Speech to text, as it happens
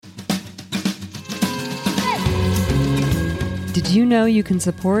Did you know you can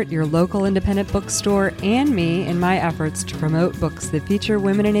support your local independent bookstore and me in my efforts to promote books that feature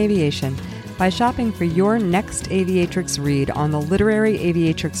women in aviation by shopping for your next Aviatrix read on the Literary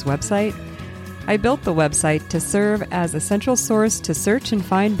Aviatrix website? I built the website to serve as a central source to search and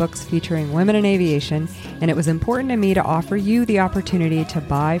find books featuring women in aviation, and it was important to me to offer you the opportunity to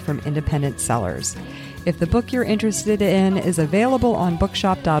buy from independent sellers. If the book you're interested in is available on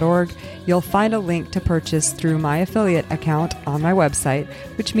bookshop.org, you'll find a link to purchase through my affiliate account on my website,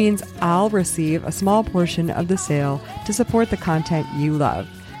 which means I'll receive a small portion of the sale to support the content you love.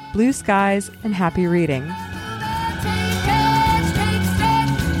 Blue skies and happy reading.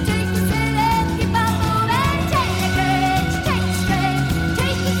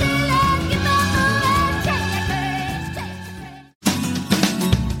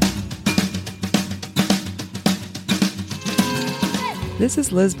 This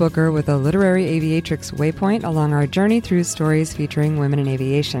is Liz Booker with a Literary Aviatrix Waypoint along our journey through stories featuring women in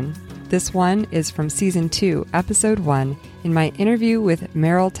aviation. This one is from Season 2, Episode 1, in my interview with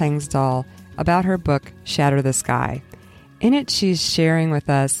Merryl Tengesdal about her book, Shatter the Sky. In it, she's sharing with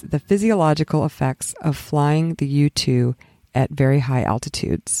us the physiological effects of flying the U-2 at very high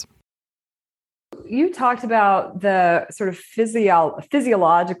altitudes. You talked about the sort of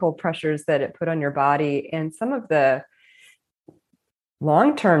physiological pressures that it put on your body and some of the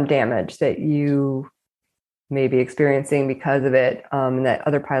long-term damage that you may be experiencing because of it, and that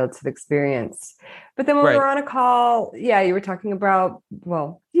other pilots have experienced. But then when we were on a call, you were talking about,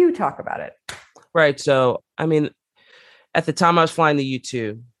 you talk about it. Right. So, I mean, at the time I was flying the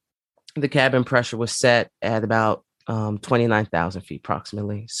U-2, the cabin pressure was set at about 29,000 feet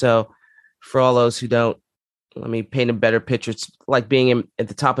approximately. So for all those who don't, let me paint a better picture. It's like being at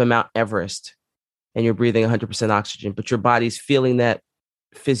the top of Mount Everest and you're breathing 100% oxygen, but your body's feeling that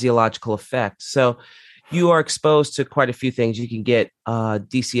physiological effect. So you are exposed to quite a few things. You can get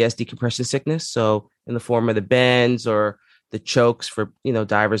DCS, decompression sickness. So in the form of the bends or the chokes for,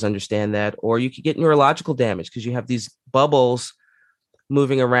 divers understand that, or you could get neurological damage because you have these bubbles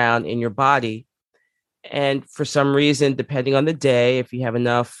moving around in your body. And for some reason, depending on the day, if you have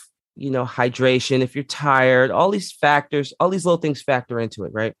enough, hydration, if you're tired, all these factors, all these little things factor into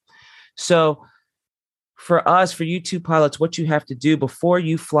it. Right. So for us, for U-2 pilots, what you have to do before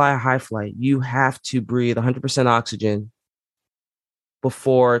you fly a high flight, you have to breathe 100% oxygen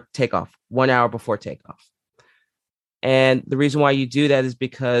before takeoff, 1 hour before takeoff. And the reason why you do that is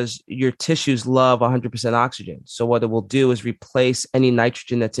because your tissues love 100% oxygen. So what it will do is replace any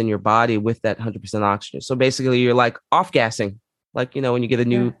nitrogen that's in your body with that 100% oxygen. So basically you're like off-gassing, like, when you get a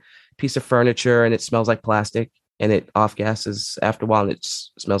new piece of furniture and it smells like plastic and it off-gasses after a while and it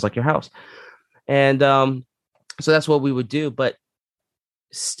smells like your house. And so that's what we would do. But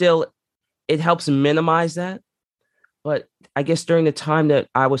still, it helps minimize that. But I guess during the time that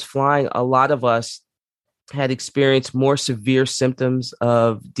I was flying, a lot of us had experienced more severe symptoms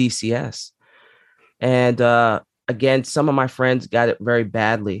of DCS. And again, some of my friends got it very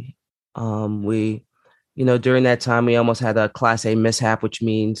badly. During that time, we almost had a Class A mishap, which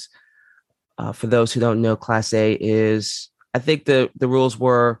means, for those who don't know, Class A is, I think the rules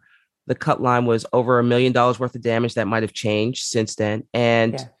were, the cut line was over $1 million worth of damage. That might have changed since then,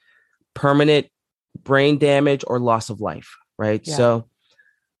 and permanent brain damage or loss of life. Right. Yeah. So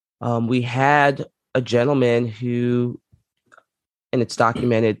we had a gentleman who, and it's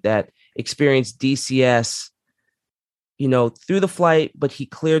documented, that experienced DCS, through the flight, but he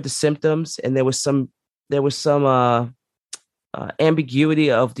cleared the symptoms, and there was some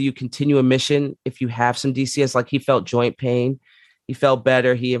ambiguity of, do you continue a mission if you have some DCS? Like, he felt joint pain. He felt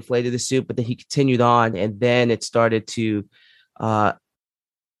better. He inflated the suit, but then he continued on, and then it started to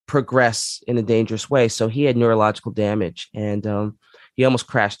progress in a dangerous way. So he had neurological damage, and he almost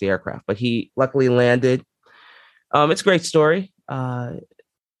crashed the aircraft, but he luckily landed. It's a great story. If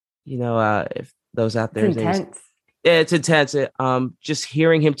those out there, it's intense. It's intense. Just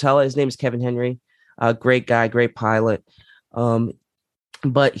hearing him tell it. His name is Kevin Henry. Great guy, great pilot.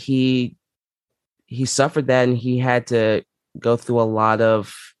 But he suffered that, and he had to go through a lot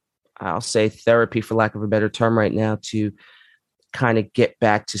of, I'll say, therapy, for lack of a better term right now, to kind of get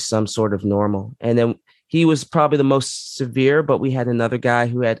back to some sort of normal. And then he was probably the most severe, but we had another guy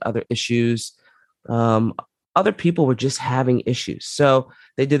who had other issues. Other people were just having issues. So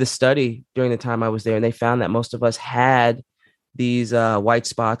they did a study during the time I was there, and they found that most of us had these white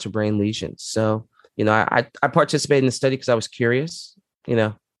spots or brain lesions. So, I participated in the study because I was curious.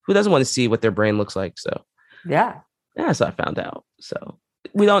 Who doesn't want to see what their brain looks like? So that's what I found out. So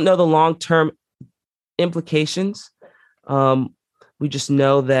we don't know the long-term implications. We just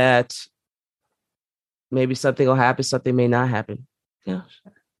know that maybe something will happen, something may not happen. Yeah.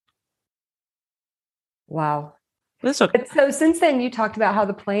 Wow. That's okay. But so since then, you talked about how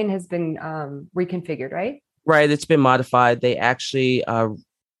the plane has been reconfigured, right? Right. It's been modified. They actually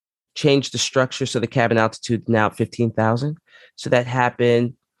changed the structure. So the cabin altitude now at 15,000. So that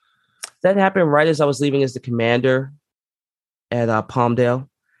happened right as I was leaving as the commander at Palmdale.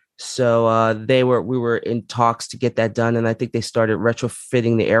 So we were in talks to get that done. And I think they started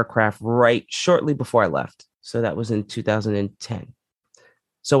retrofitting the aircraft right shortly before I left. So that was in 2010.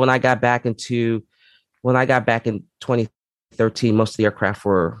 So when I got back in 2013, most of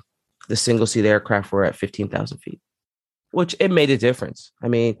the single seat aircraft were at 15,000 feet, which it made a difference. I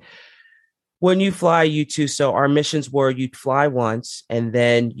mean, when you fly U-2, so our missions were you'd fly once and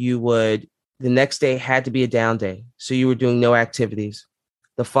then the next day had to be a down day. So you were doing no activities.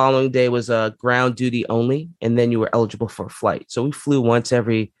 The following day was a ground duty only, and then you were eligible for a flight. So we flew once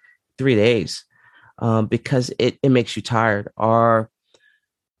every 3 days because it makes you tired. Our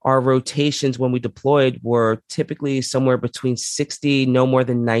rotations when we deployed were typically somewhere between 60, no more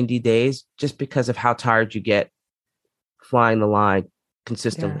than 90 days, just because of how tired you get flying the line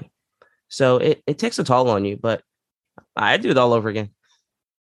consistently. So it takes a toll on you, but I'd do it all over again.